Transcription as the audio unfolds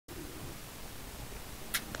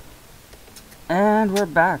And we're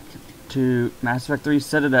back to Mass Effect 3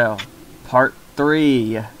 Citadel, Part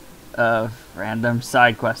 3 of random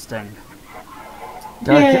side questing.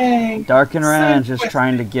 Dark and Ran just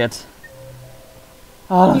trying to get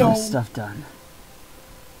all of this stuff done.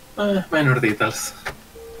 Minor details.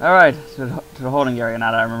 Alright, to the holding area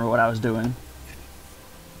now that I remember what I was doing.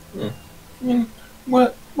 I mean,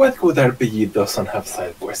 what good RPG doesn't have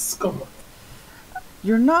side quests? Come on.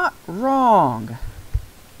 You're not wrong.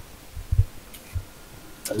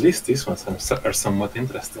 At least these ones are somewhat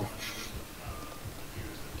interesting.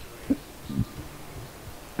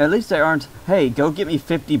 At least they aren't, hey, go get me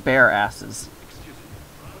 50 bear asses.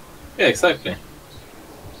 Yeah, exactly.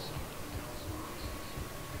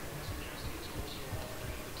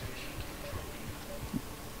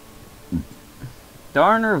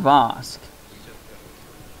 Darner Vosk.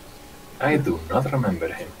 I do not remember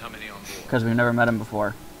him. Because we've never met him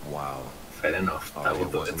before. Wow. Fair enough, I will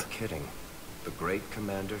do wasn't it. kidding. The great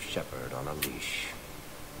Commander Shepard on a leash.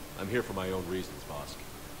 I'm here for my own reasons, Vosk.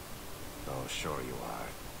 Oh, sure you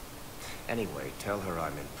are. Anyway, tell her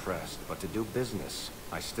I'm impressed, but to do business,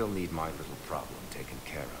 I still need my little problem taken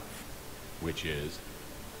care of. Which is?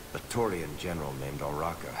 The Turian general named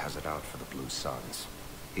Oraka has it out for the Blue Suns.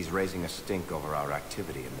 He's raising a stink over our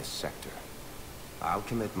activity in this sector. I'll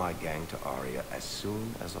commit my gang to Aria as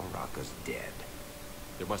soon as Oraka's dead.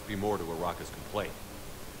 There must be more to Oraka's complaint.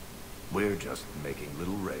 We're just making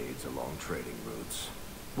little raids along trading routes.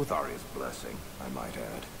 With Aria's blessing, I might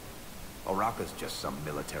add. Oraka's just some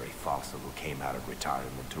military fossil who came out of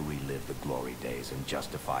retirement to relive the glory days and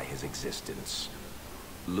justify his existence.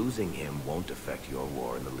 Losing him won't affect your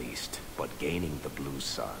war in the least, but gaining the Blue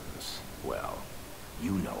Suns, well,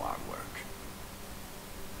 you know our work.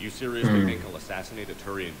 You seriously think he'll assassinate a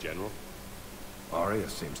Turian general? Aria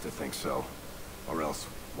seems to think so. Or else,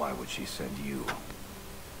 why would she send you?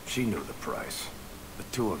 She knew the price. The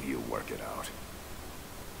two of you work it out.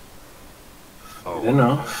 Oh, you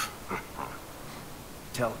know.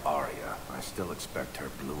 Tell Aria I still expect her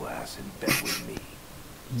blue ass in bed with me.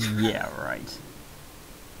 Yeah, right.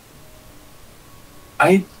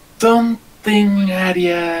 I don't think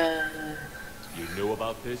Aria... You knew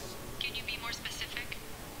about this? Can you be more specific?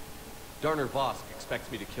 Darner Vosk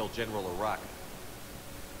expects me to kill General Oraka.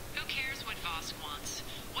 Who cares what Vosk wants?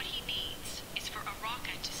 What he needs is for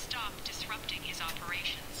Oraka to stop disrupting his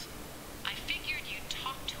operations. I figured you'd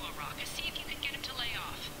talk to Oraka, see if you can get him to lay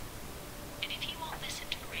off. And if he won't listen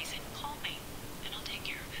to reason, call me, and I'll take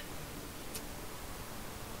care of it.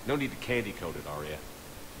 No need to candy coat it, Arya.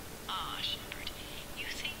 Ah, Shepard, you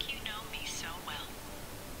think you know me so well.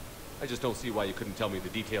 I just don't see why you couldn't tell me the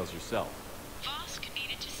details yourself. Vosk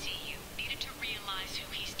needed to see you, needed to realize who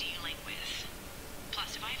he's dealing with.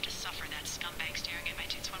 Plus, if I have to suffer that scumbag staring at my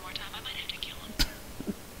tits one more time, I might have to kill him.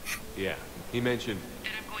 Yeah, he mentioned...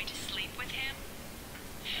 That I'm going to sleep with him?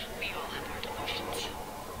 We all have our delusions.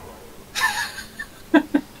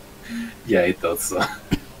 Yeah, I thought so.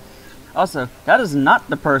 Also, that is not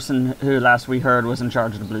the person who last we heard was in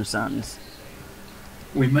charge of the Blue Suns.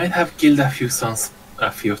 We might have killed a few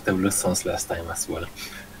of the Blue Suns last time as well.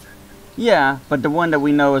 Yeah, but the one that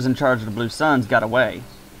we know is in charge of the Blue Suns got away.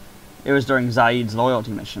 It was during Zaid's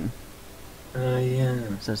loyalty mission.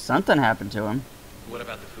 Yeah. So something happened to him. What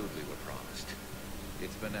about the food we were promised?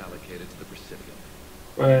 It's been allocated to the Presidium.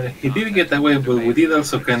 Well, he did get away, but we did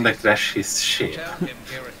also kinda crash his ship. Tell him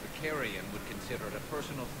Garrus Vicarian would consider it a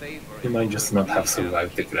personal favor. He might just not have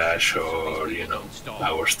survived the crash or, you know,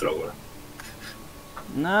 our struggle.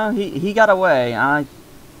 No, he got away. I'll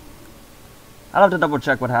have to double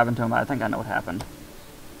check what happened to him, but I think I know what happened.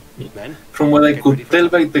 From what I could tell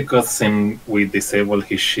by the cutscene, we disabled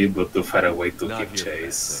his ship but too far away to Not keep here for that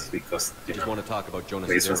chase thing. because, I you just know, want to talk about Jonas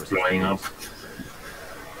place was Sedaris' blowing up. plans.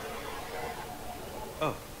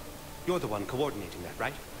 Oh, you're the one coordinating that,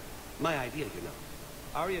 right? My idea, you know.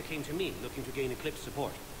 Arya came to me looking to gain Eclipse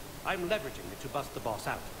support. I'm leveraging it to bust the boss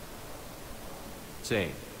out.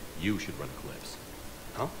 Saying, you should run Eclipse.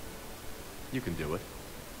 Huh? You can do it.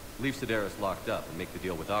 Leave Sedaris locked up and make the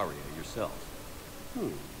deal with Arya yourself.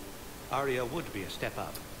 Arya would be a step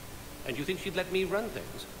up. And you think she'd let me run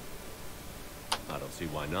things? I don't see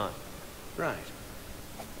why not. Right.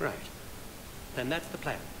 Right. Then that's the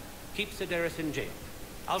plan. Keep Sedaris in jail.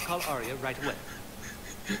 I'll call Arya right away.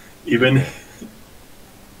 Even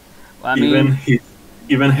Well, I mean,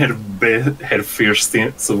 even her first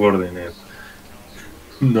subordinate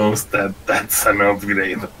knows that that's an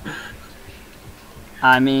upgrade.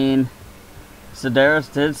 I mean,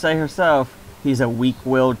 Sedaris did say herself, he's a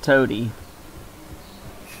weak-willed toady.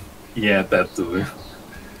 Yeah, that too.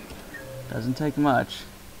 Doesn't take much.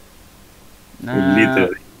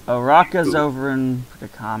 Literally. Oraka's over in the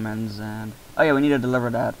commons, and oh yeah, we need to deliver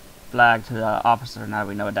that flag to the officer. Now that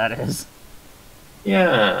we know what that is.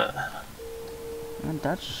 Yeah. And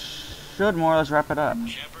that should more or less wrap it up.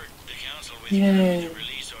 Shepard, the council Yay. withdrew the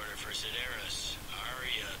release order for Sideris.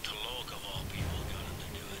 Arya Tolok of all people got him to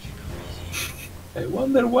do it. I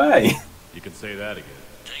wonder why. You can say that again.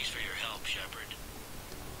 Thanks for your help, Shepard.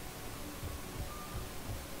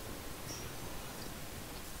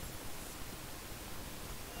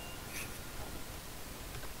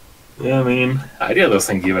 Yeah, I mean, Arya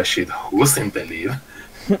doesn't give a shit who's in the lead.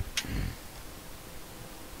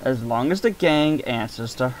 As long as the gang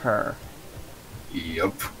answers to her.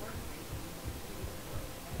 Yup.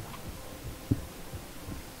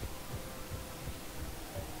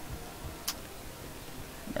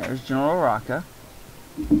 There's General Oraka.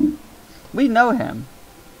 We know him.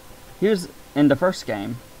 He was in the first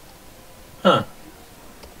game. Huh.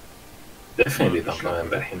 Definitely don't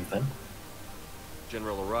remember him then.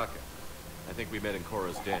 General Oraka, I think we met in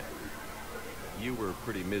Korra's den. You were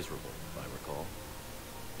pretty miserable, if I recall.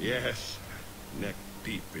 Yes, neck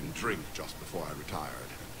deep in drink just before I retired.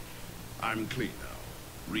 I'm clean now,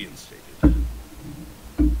 reinstated.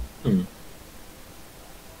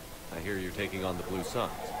 I hear you're taking on the Blue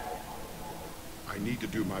Suns. I need to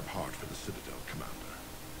do my part for the Citadel, Commander.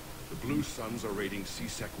 The Blue Suns are raiding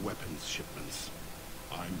C-Sec weapons shipments.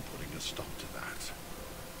 I'm putting a stop to that.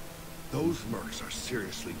 Those mercs are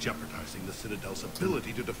seriously jeopardizing the Citadel's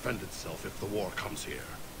ability to defend itself if the war comes here.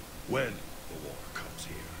 When the war comes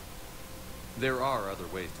here. There are other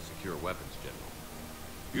ways to secure weapons, General.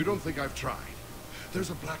 You don't think I've tried? There's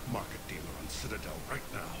a black market dealer on Citadel right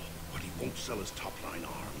now, but he won't sell his top-line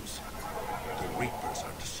arms. The Reapers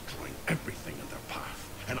are destroying everything in their path,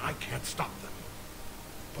 and I can't stop them.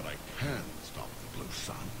 But I can stop the Blue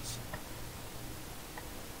Suns.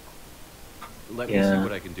 Let me see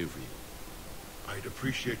what I can do for you. I'd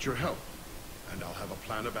appreciate your help, and I'll have a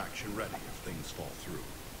plan of action ready if things fall through.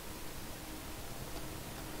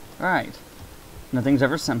 Alright. Nothing's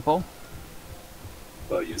ever simple.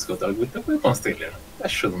 Well, you just go talk with the weapons dealer.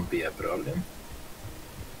 That shouldn't be a problem.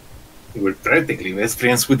 We're practically best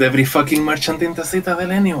friends with every fucking merchant in the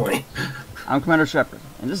Citadel anyway. I'm Commander Shepard,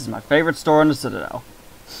 and this is my favorite store in the Citadel.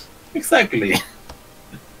 Exactly.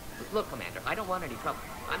 Look, Commander, I don't want any trouble.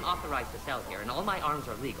 I'm authorized to sell here, and all my arms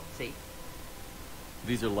are legal, see?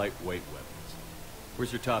 These are lightweight weapons.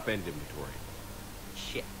 Where's your top-end inventory?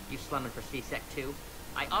 Shit, you slumming for C-Sec too?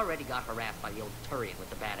 I already got harassed by the old Turian with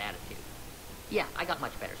the bad attitude. Yeah, I got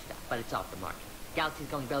much better stuff, but it's off the market. Galaxy's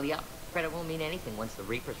going belly up. Credit won't mean anything once the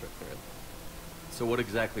Reapers are through. So what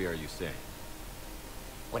exactly are you saying?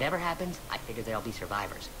 Whatever happens, I figure there'll be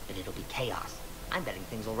survivors, but it'll be chaos. I'm betting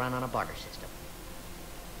things will run on a barter system.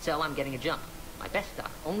 So I'm getting a jump. My best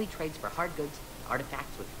stock only trades for hard goods and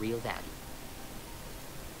artifacts with real value.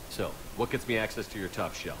 So, what gets me access to your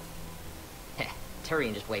top shelf? Heh,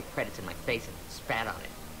 Turian just waved credits in my face and spat on it.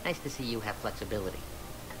 Nice to see you have flexibility.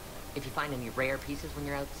 If you find any rare pieces when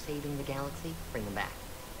you're out saving the galaxy, bring them back.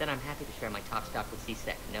 Then I'm happy to share my top stock with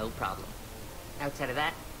C-Sec, no problem. Outside of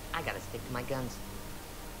that, I gotta stick to my guns.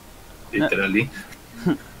 Literally.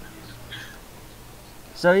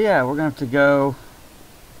 So yeah, we're gonna have to go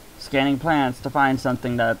scanning plants to find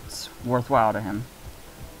something that's worthwhile to him.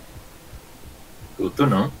 Good to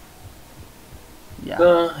know.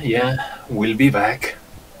 Yeah. Yeah, we'll be back.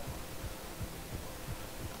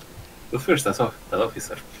 But first, that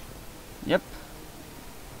officer. Yep.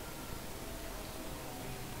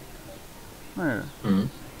 Where?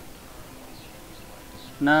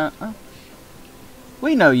 No. Oh.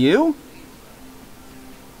 We know you.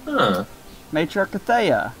 Huh. Matriarch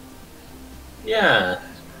Athea. Yeah.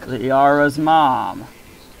 Liara's mom.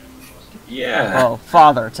 Yeah. Well,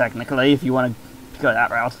 father, technically, if you want to go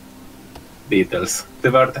that route. Beatles.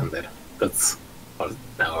 The bartender. That's all.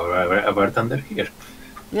 Now a bartender here.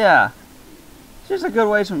 Yeah. She's a good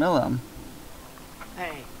ways from Ilum.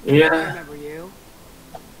 Hey. Yeah. I remember you.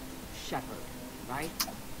 Shepard, right?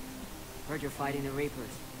 Heard you're fighting the Reapers.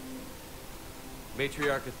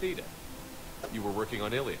 Matriarch Athena. You were working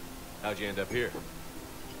on Ilium. How'd you end up here?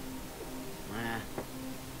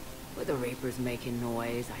 With the Reapers making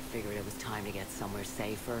noise, I figured it was time to get somewhere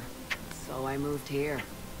safer. So I moved here.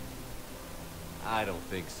 I don't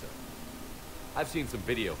think so. I've seen some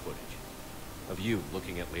video footage of you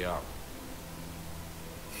looking at Liara.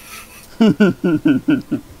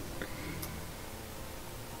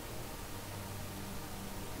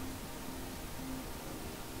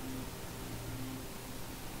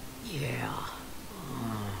 Yeah.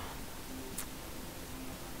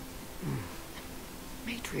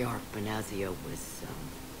 Matriarch Benazia was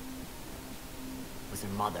was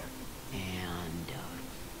her mother. And,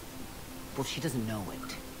 well, she doesn't know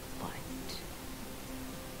it, but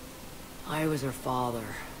I was her father.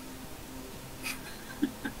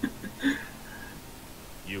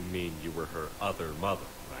 You mean you were her other mother,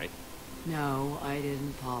 right? No, I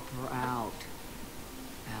didn't pop her out.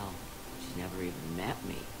 Hell, she never even met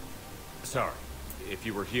me. Sorry. If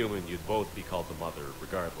you were human, you'd both be called the mother,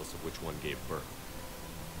 regardless of which one gave birth.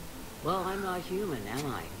 Well, I'm not human, am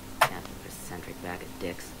I? Anthropocentric bag of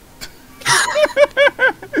dicks.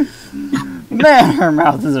 Man, her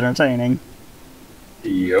mouth is entertaining.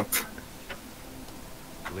 Yep.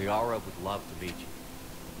 Liara would love to meet you.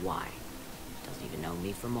 Why? Doesn't even know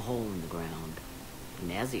me from a hole in the ground.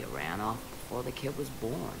 Nezia ran off before the kid was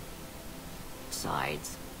born.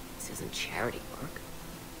 Besides, this isn't charity work.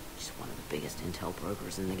 She's one of the biggest intel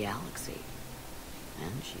brokers in the galaxy.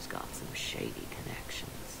 And she's got some shady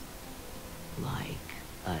connections. Like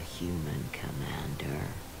a human commander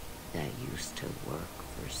that used to work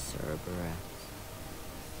for Cerberus.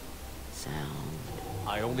 Sound.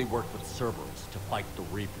 I only work with Cerberus to fight the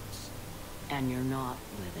Reapers. And you're not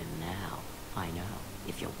with him now. I know.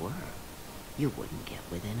 If you were, you wouldn't get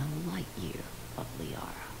within a light year of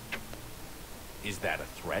Liara. Is that a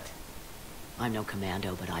threat? I'm no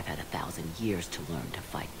commando, but I've had 1,000 years to learn to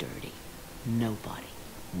fight dirty. Nobody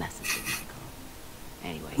messes with my code.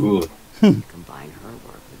 Anyway, you combine her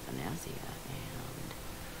work with Venezia, and...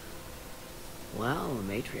 well, the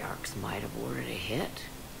matriarchs might have ordered a hit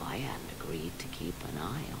if I hadn't agreed to keep an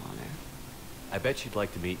eye on her. I bet she'd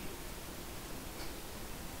like to meet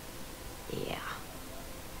you. Yeah.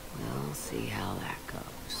 We'll see how that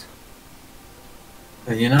goes.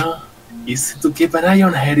 You know, easy to keep an eye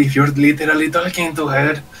on her if you're literally talking to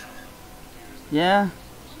her. Yeah.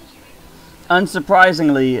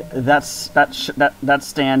 Unsurprisingly, that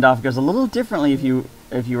standoff goes a little differently if you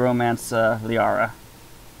romance Liara.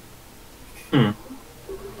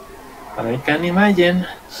 I can imagine.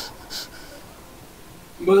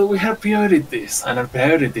 But we have priorities, and our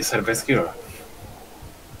priorities are Vescure.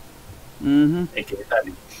 Mm-hmm. Okay,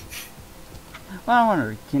 Daddy. Well, I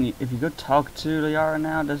wonder, if you go talk to Liara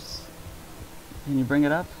now, can you bring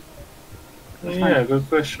it up? Yeah, good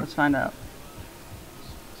question. Let's find out.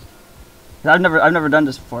 I've never done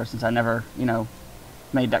this before since I never,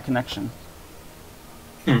 made that connection.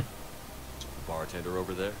 Bartender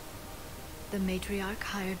over there? The matriarch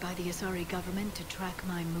hired by the Asari government to track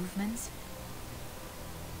my movements?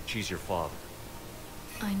 She's your father.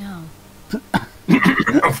 I know.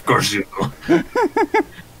 Of course you do.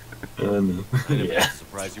 And if Yeah. it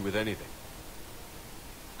surprise you with anything.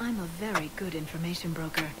 I'm a very good information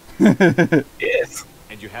broker. Yes.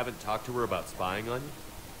 And you haven't talked to her about spying on you?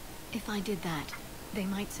 If I did that, they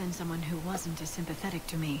might send someone who wasn't as sympathetic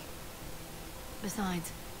to me.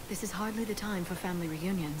 Besides, this is hardly the time for family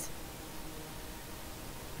reunions.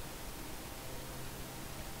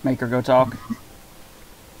 Make her go talk.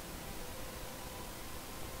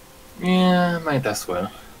 Yeah, might as well.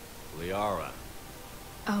 Liara.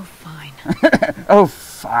 Oh, fine. Oh,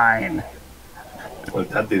 fine. Well,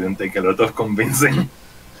 that didn't take a lot of convincing.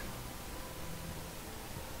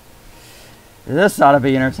 This ought to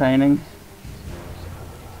be entertaining.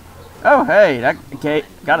 Oh, hey, that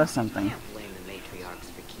got us something. Can't blame the matriarchs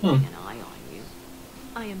for keeping an eye on you.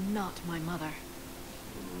 I am not my mother.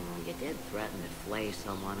 You did threaten to flay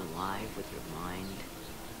someone alive with your mind.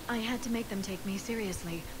 I had to make them take me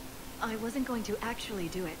seriously. I wasn't going to actually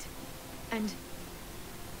do it. And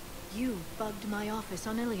you bugged my office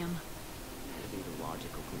on Ilium. That'd be the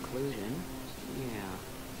logical conclusion. Yeah.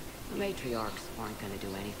 The matriarchs aren't going to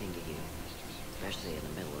do anything to you. Especially in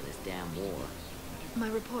the middle of this damn war. My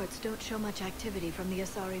reports don't show much activity from the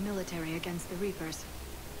Asari military against the Reapers.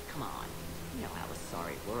 Come on. You know how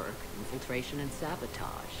Asari work. Infiltration and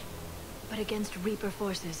sabotage. But against Reaper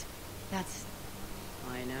forces, that's...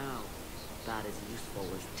 I know. About as useful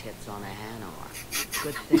as tits on a Hanar.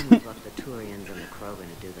 Good thing we've left the Turians and the Krogan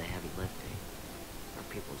to do the heavy lifting. Our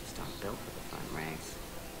people just aren't built for the front ranks.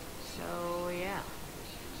 So, yeah.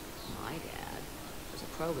 My dad was a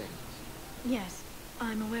Krogan. Yes,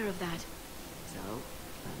 I'm aware of that. So,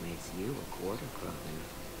 that makes you a quarter Krogan.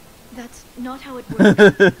 That's not how it works. I'm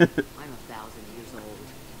 1,000 years old.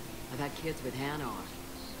 I've had kids with Hanar.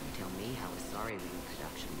 You tell me how Asari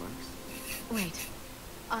reproduction works. Wait.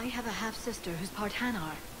 I have a half-sister who's part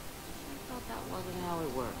Hanar. I thought that wasn't how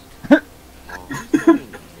it worked. All I'm saying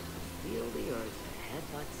is if you feel the urge to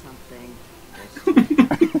headbutt something,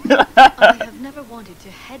 I have never wanted to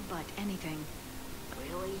headbutt anything.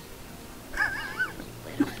 Really? A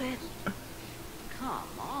little bit?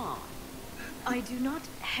 Come on. I do not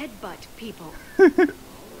headbutt people.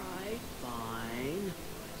 Alright, fine.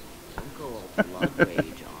 blood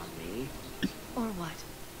rage on me. Or what?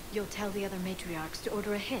 You'll tell the other matriarchs to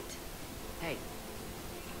order a hit. Hey,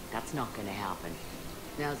 that's not gonna happen.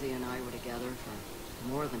 Nazi and I were together for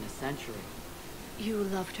more than a century. You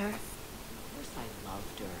loved her? Of course I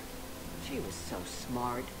loved her. She was so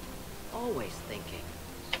smart. Always thinking.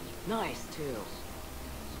 Nice, too.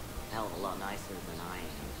 Hell of a lot nicer than I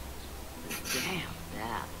am. But damn,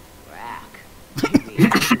 that rack. Maybe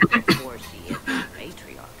before she hit the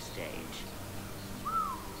matriarch stage.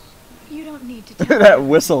 You don't need to Look tell at that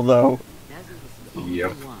whistle, though. Nazi was the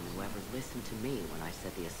only one who ever listened to me when I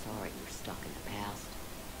said the Asari were stuck in the past.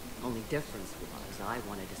 Only difference was I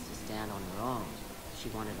wanted us to stand on our own. She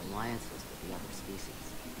wanted alliances with the other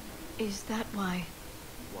species. Is that why?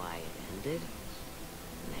 Why it ended?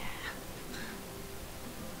 Nah.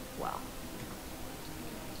 Well,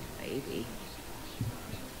 maybe.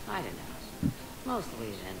 I don't know. Mostly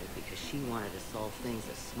it ended because she wanted to solve things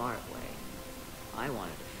a smart way. I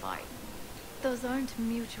wanted to fight. Those aren't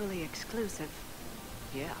mutually exclusive.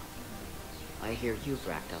 Yeah. I hear you've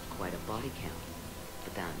racked up quite a body count.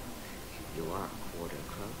 But then, you are a quarter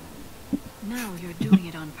crow. Now you're doing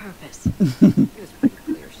it on purpose. It was pretty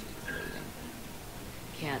clear she was leaving.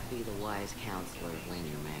 Can't be the wise counselor when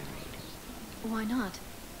you're married. Why not?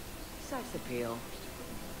 Sex appeal.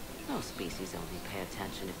 No species only pay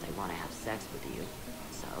attention if they want to have sex with you.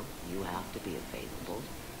 So, you have to be available,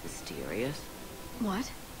 mysterious.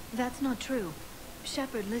 What? That's not true.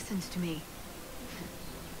 Shepard listens to me.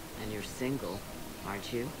 And you're single,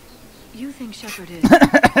 aren't you? You think Shepard is...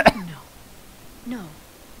 No. No.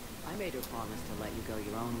 I made her promise to let you go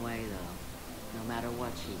your own way, though. No matter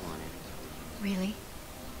what she wanted. Really?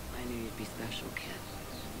 I knew you'd be special, kid.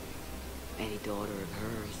 Any daughter of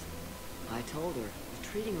hers. I told her, you're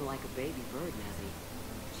treating her like a baby bird, Nezzy.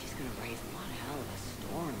 She's gonna raise one hell of a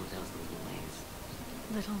storm with those little wings.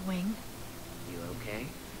 Little wing? You okay?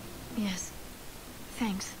 Yes.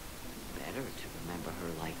 Thanks. Better to remember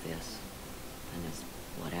her like this than as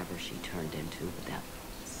whatever she turned into with that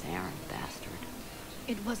Saren bastard.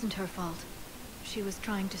 It wasn't her fault. She was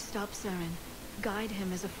trying to stop Saren, guide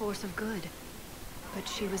him as a force of good. But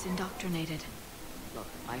she was indoctrinated. Look,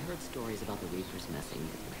 I heard stories about the Reapers messing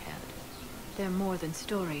with your head. They're more than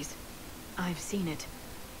stories. I've seen it.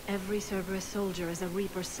 Every Cerberus soldier is a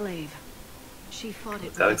Reaper slave. She fought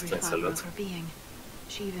it with every fiber of her being.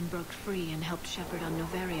 She even broke free and helped Shepard on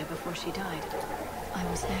Noveria before she died. I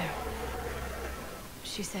was there.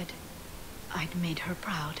 She said I'd made her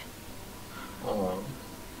proud. Oh.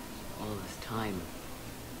 All this time,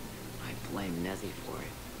 I blame Nezzy for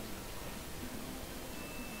it.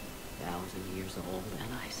 1,000 years old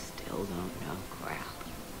and I still don't know crap.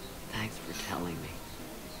 Thanks for telling me.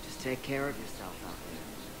 Just take care of yourself out there.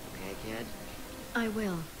 Okay, kid? I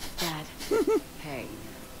will, Dad. Hey.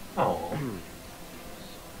 Oh.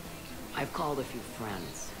 I've called a few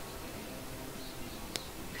friends.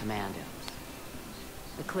 Commandos.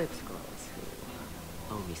 Eclipse girls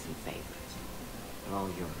who owe me some favors. They're all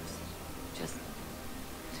yours. Just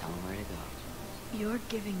tell them where to go. You're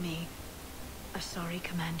giving me Asari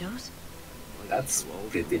commandos? That's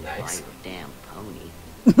pretty nice. Like a damn pony.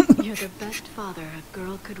 You're the best father a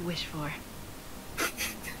girl could wish for.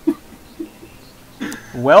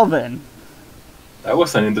 Well then. That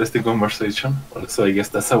was an interesting conversation. Also, I guess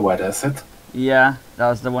that's a what asset. Yeah, that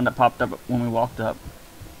was the one that popped up when we walked up.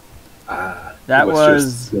 Ah, that was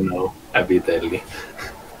just, you know, a bit early.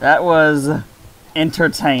 That was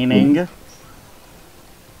entertaining.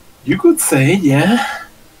 You could say, yeah.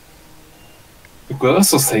 You could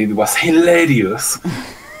also say it was hilarious.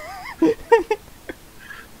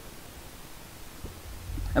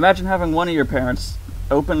 Imagine having one of your parents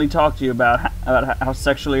openly talk to you about how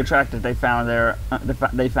sexually attractive they found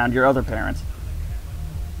they found your other parents.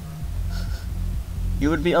 You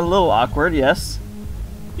would be a little awkward, yes.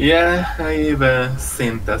 Yeah, I've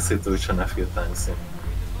seen that situation a few times in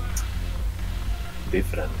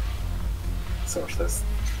different sources.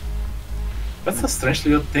 That's a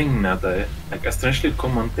strangely odd thing now that, like a strangely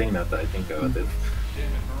common thing now that I think about it.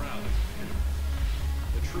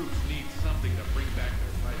 The troops need something to bring back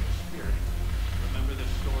their fighting spirit. Remember the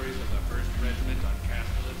stories of the 1st Regiment on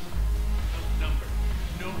Castellus? Outnumbered,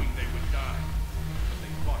 knowing they would die. But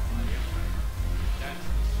they fought for the Empire. That's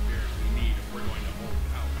the spirit we need if we're going to hold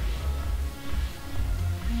power.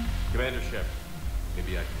 Commander Shepard,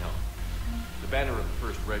 maybe I can help. The banner of the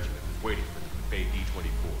 1st Regiment is waiting for them at Bay D-24.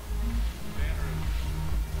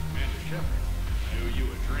 Commander Shepard, I owe you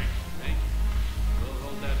a drink. Thank you. We'll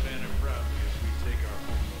hold that banner proudly as we take our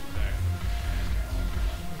homeworld back.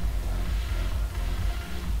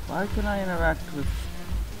 Why can I interact with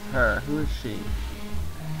her? Who is she?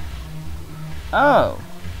 Oh.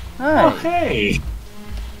 Hey. Oh, hey!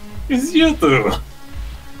 It's you two!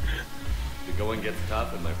 The going gets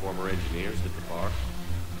tough and my former engineers hit the bar.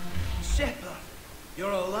 Shepard,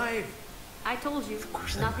 you're alive. I told you,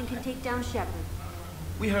 nothing can take down Shepard.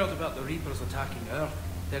 We heard about the Reapers attacking Earth,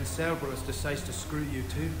 then Cerberus decides to screw you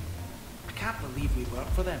too. I can't believe we work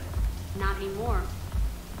for them. Not anymore.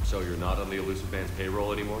 So you're not on the Elusive Man's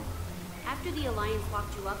payroll anymore? After the Alliance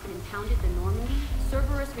locked you up and impounded the Normandy,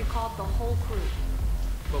 Cerberus recalled the whole crew.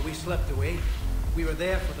 But we slipped away. We were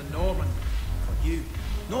there for the Normandy. For you.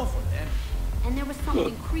 Not for them. And there was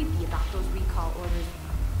something creepy about those recall orders.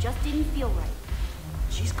 Just didn't feel right.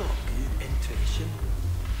 She's got good intuition.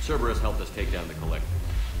 Cerberus helped us take down the Collectors.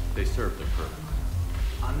 They served their purpose.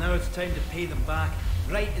 And now it's time to pay them back,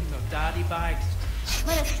 right in their daddy bags.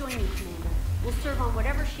 Let us join you, Commander. We'll serve on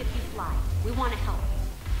whatever ship you fly. We want to help.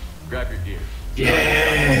 Grab your gear.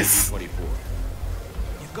 Yes! 24.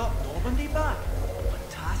 You've got Normandy back?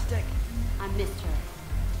 Fantastic. I missed her.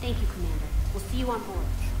 Thank you, Commander. We'll see you on board.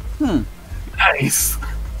 Nice!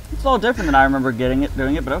 It's all different than I remember doing it,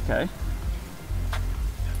 but okay.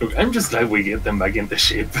 Look, I'm just glad we get them back in the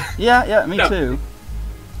ship. Yeah, me too.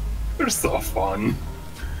 They're so fun.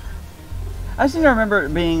 I seem to remember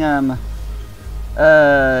it being,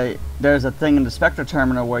 there's a thing in the Spectre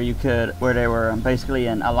terminal where they were basically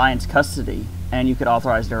in Alliance custody, and you could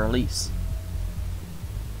authorize their release.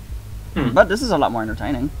 But this is a lot more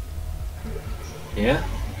entertaining. Yeah.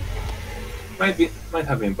 Might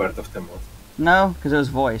have been part of the mod. No, because it was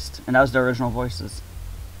voiced, and that was the original voices.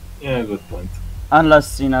 Yeah, good point.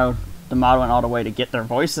 Unless, the mod went all the way to get their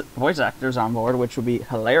voice actors on board, which would be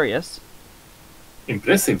hilarious.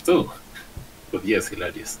 Impressive too. But yes,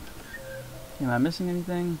 hilarious. Am I missing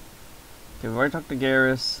anything? Okay, we've already talked to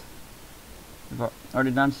Garrus. We've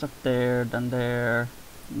already done stuff there, done there,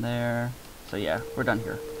 and there. So yeah, we're done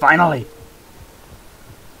here. Finally!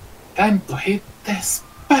 Time to hit the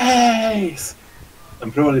space!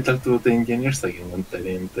 And probably talk to the engineers again and tell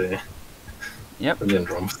him the... Yep. And then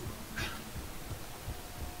romps.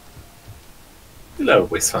 They're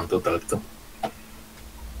always fun to talk to.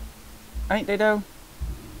 Ain't they though?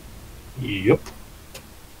 Yup.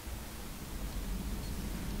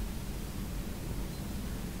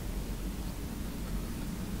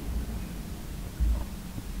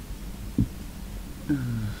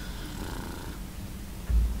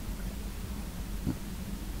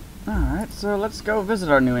 Alright, so let's go visit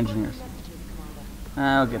our new engineers.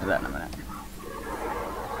 I'll get to that in a minute.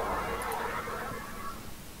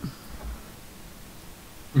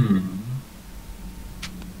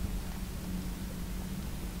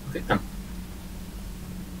 Okay, then.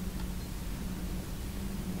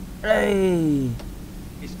 Hey!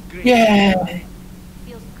 It's great. Yeah!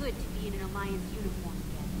 Feels good to be in an Alliance uniform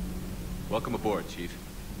again. Welcome aboard, Chief.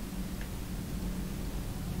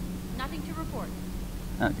 Nothing to report.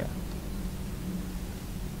 Okay.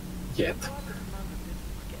 Yet.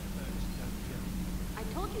 I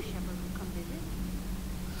told you Shepard would come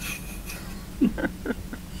visit.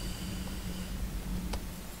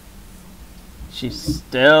 She's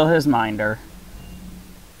still his minder.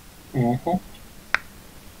 Alright,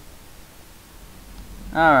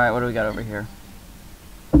 what do we got over here?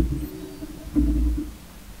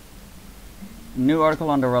 New article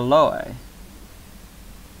on the Reloe.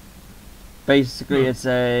 Basically, it's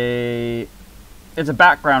a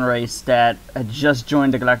background race that had just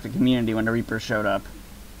joined the galactic community when the Reapers showed up.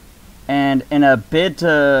 And in a bid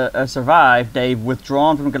to survive, they've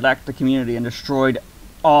withdrawn from the galactic community and destroyed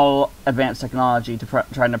all advanced technology to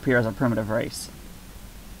try and appear as a primitive race.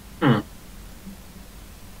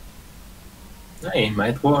 It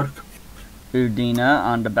might work. Udina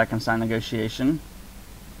on the Beckenstein negotiation.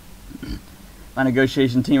 My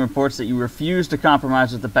negotiation team reports that you refuse to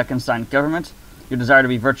compromise with the Beckenstein government. Your desire to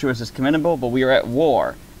be virtuous is commendable, but we are at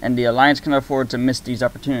war, and the Alliance cannot afford to miss these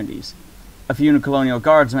opportunities. A few new colonial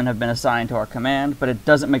guardsmen have been assigned to our command, but it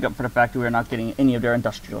doesn't make up for the fact that we are not getting any of their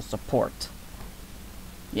industrial support.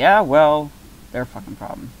 Yeah, well, their fucking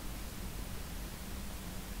problem.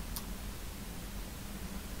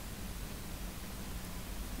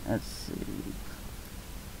 Let's see.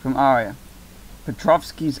 From Arya.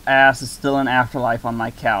 Petrovsky's ass is still in afterlife on my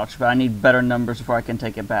couch, but I need better numbers before I can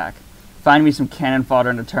take it back. Find me some cannon fodder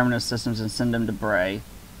in the terminus systems and send them to Bray.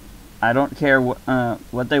 I don't care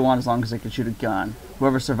what they want as long as they can shoot a gun.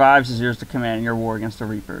 Whoever survives is yours to command in your war against the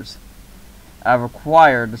Reapers. I've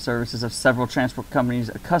acquired the services of several transport companies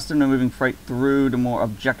accustomed to moving freight through the more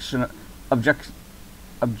objectionable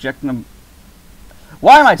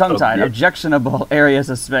areas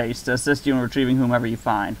of space to assist you in retrieving whomever you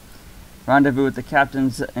find. Rendezvous with the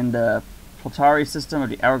captains in the Plutari system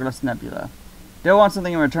of the Hourglass Nebula. They'll want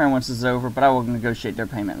something in return once this is over, but I will negotiate their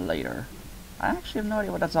payment later. I actually have no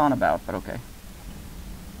idea what that's on about, but okay.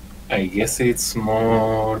 I guess it's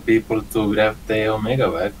more people to grab the Omega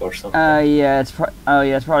back or something. Yeah, it's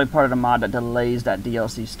probably part of the mod that delays that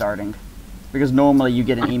DLC starting. Because normally you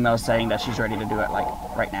get an email saying that she's ready to do it, like,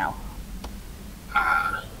 right now.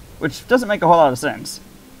 Which doesn't make a whole lot of sense.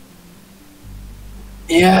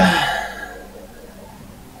 Yeah.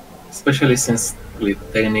 Especially since we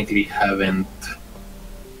technically haven't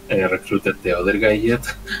recruited the other guy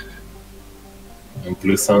yet. And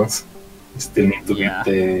Blue Suns. We still need to get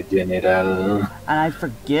the general. And I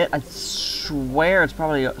forget, I swear it's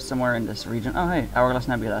probably somewhere in this region. Oh hey, Hourglass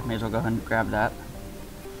Nebula. May as well go ahead and grab that.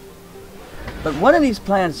 But one of these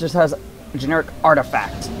planets just has a generic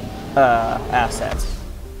artifact asset.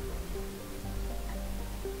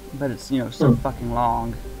 But it's, you know, so fucking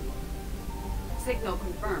long. Signal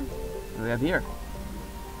confirmed. What do we have here?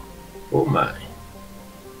 Oh my.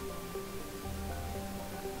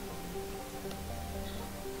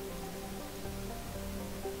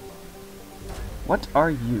 What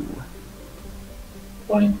are you?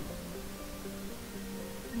 Fine.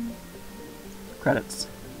 Credits.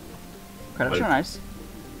 Credits are nice.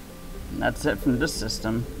 And that's it from this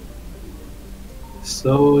system.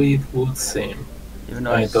 So it would seem. Even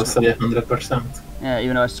though I don't say 100%. Yeah,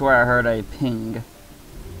 even though I swear I heard a ping.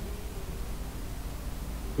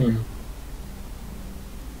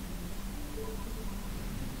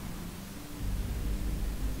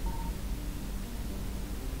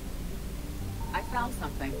 I found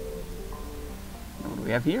something. What do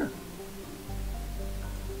we have here?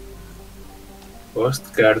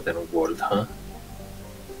 Post garden world, huh?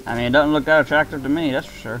 I mean, it doesn't look that attractive to me, that's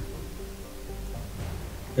for sure.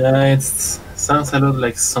 Yeah, it sounds a lot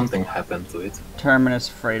like something happened to it. Terminus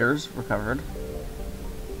freighters recovered.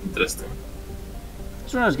 Interesting.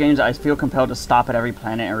 It's one of those games that I feel compelled to stop at every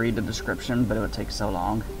planet and read the description, but it would take so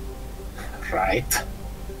long. Right.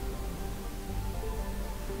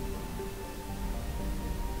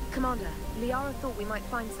 Commander, Liara thought we might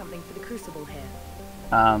find something for the Crucible here.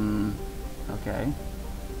 Okay.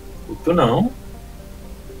 Good to know.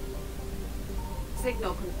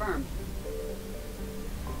 Signal confirmed.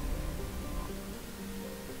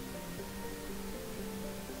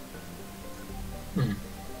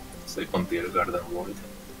 Second tier garden world.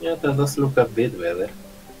 Yeah, that does look a bit better.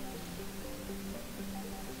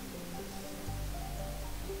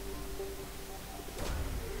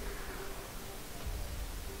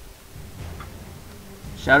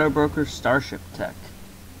 Shadow Broker Starship Tech.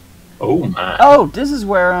 Oh my. Oh, this is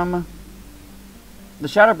where the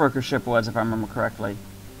Shadow Broker ship was, if I remember correctly.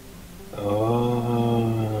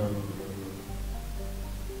 Oh.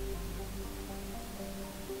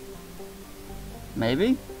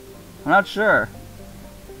 Maybe? I'm not sure.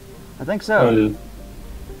 I think so.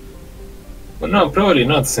 Well, no, probably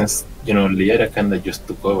not, since, you know, Liara kinda just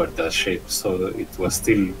took over that ship, so it was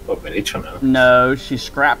still operational. No, she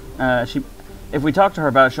scrapped. If we talk to her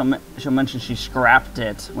about it, she'll mention she scrapped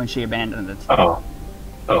it when she abandoned it. Oh.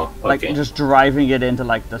 Oh, okay. Like just driving it into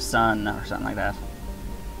like the sun or something like that.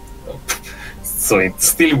 So it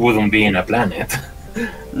still wouldn't be in a planet.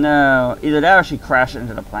 No, either that or she crashed it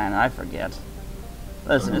into the planet. I forget.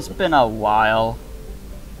 Listen, it's been a while.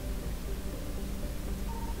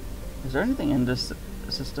 Is there anything in this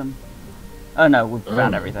system? Oh no, we've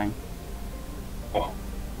found everything. Oh.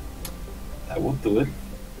 That would do it.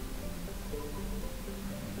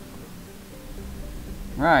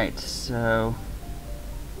 Right, so...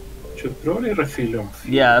 Should probably refill on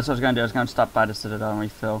fuel. Yeah, that's what I was going to do. I was going to stop by the Citadel and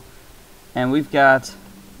refill. And we've got...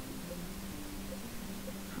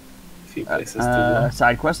 a few places to go.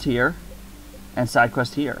 Side quest here. And side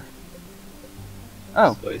quest here.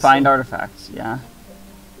 Oh, So find artifacts, yeah.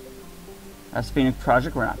 That's the Phoenix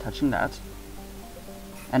Project, we're not touching that.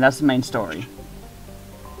 And that's the main story.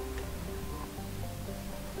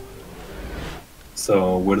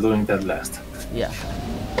 So we're doing that last. Yeah.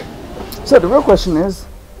 So the real question is,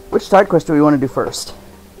 which side quest do we want to do first?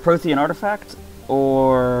 Prothean Artifact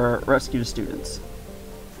or Rescue the Students?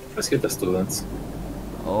 Rescue the Students.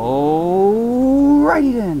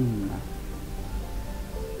 Alrighty then.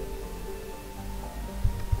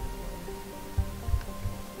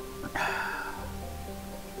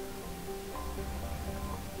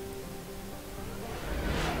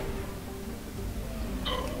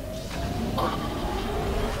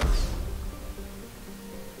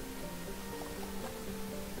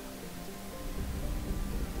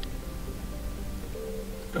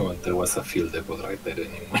 Oh, there was a field depot right there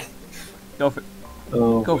anyway.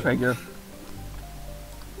 Go figure.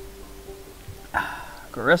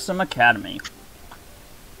 Grissom Academy.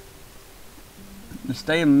 The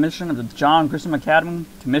stated mission of the John Grissom Academy,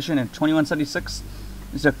 commissioned in 2176,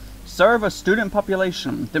 is to serve a student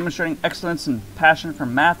population demonstrating excellence and passion for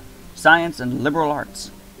math, science, and liberal arts.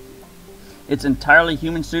 Its entirely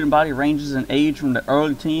human student body ranges in age from the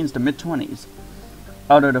early teens to mid-20s.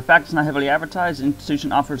 Although the fact is not heavily advertised, the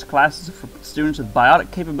institution offers classes for students with biotic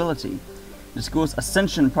capability. The school's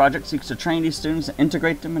Ascension project seeks to train these students and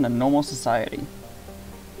integrate them into normal society.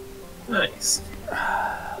 Nice.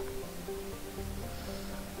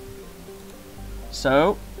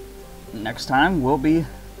 So, next time we'll be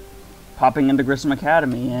popping into Grissom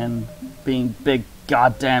Academy and being big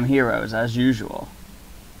goddamn heroes as usual.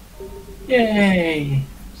 Yay!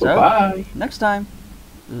 So, Bye-bye. next time.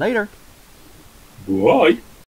 Later. Bye.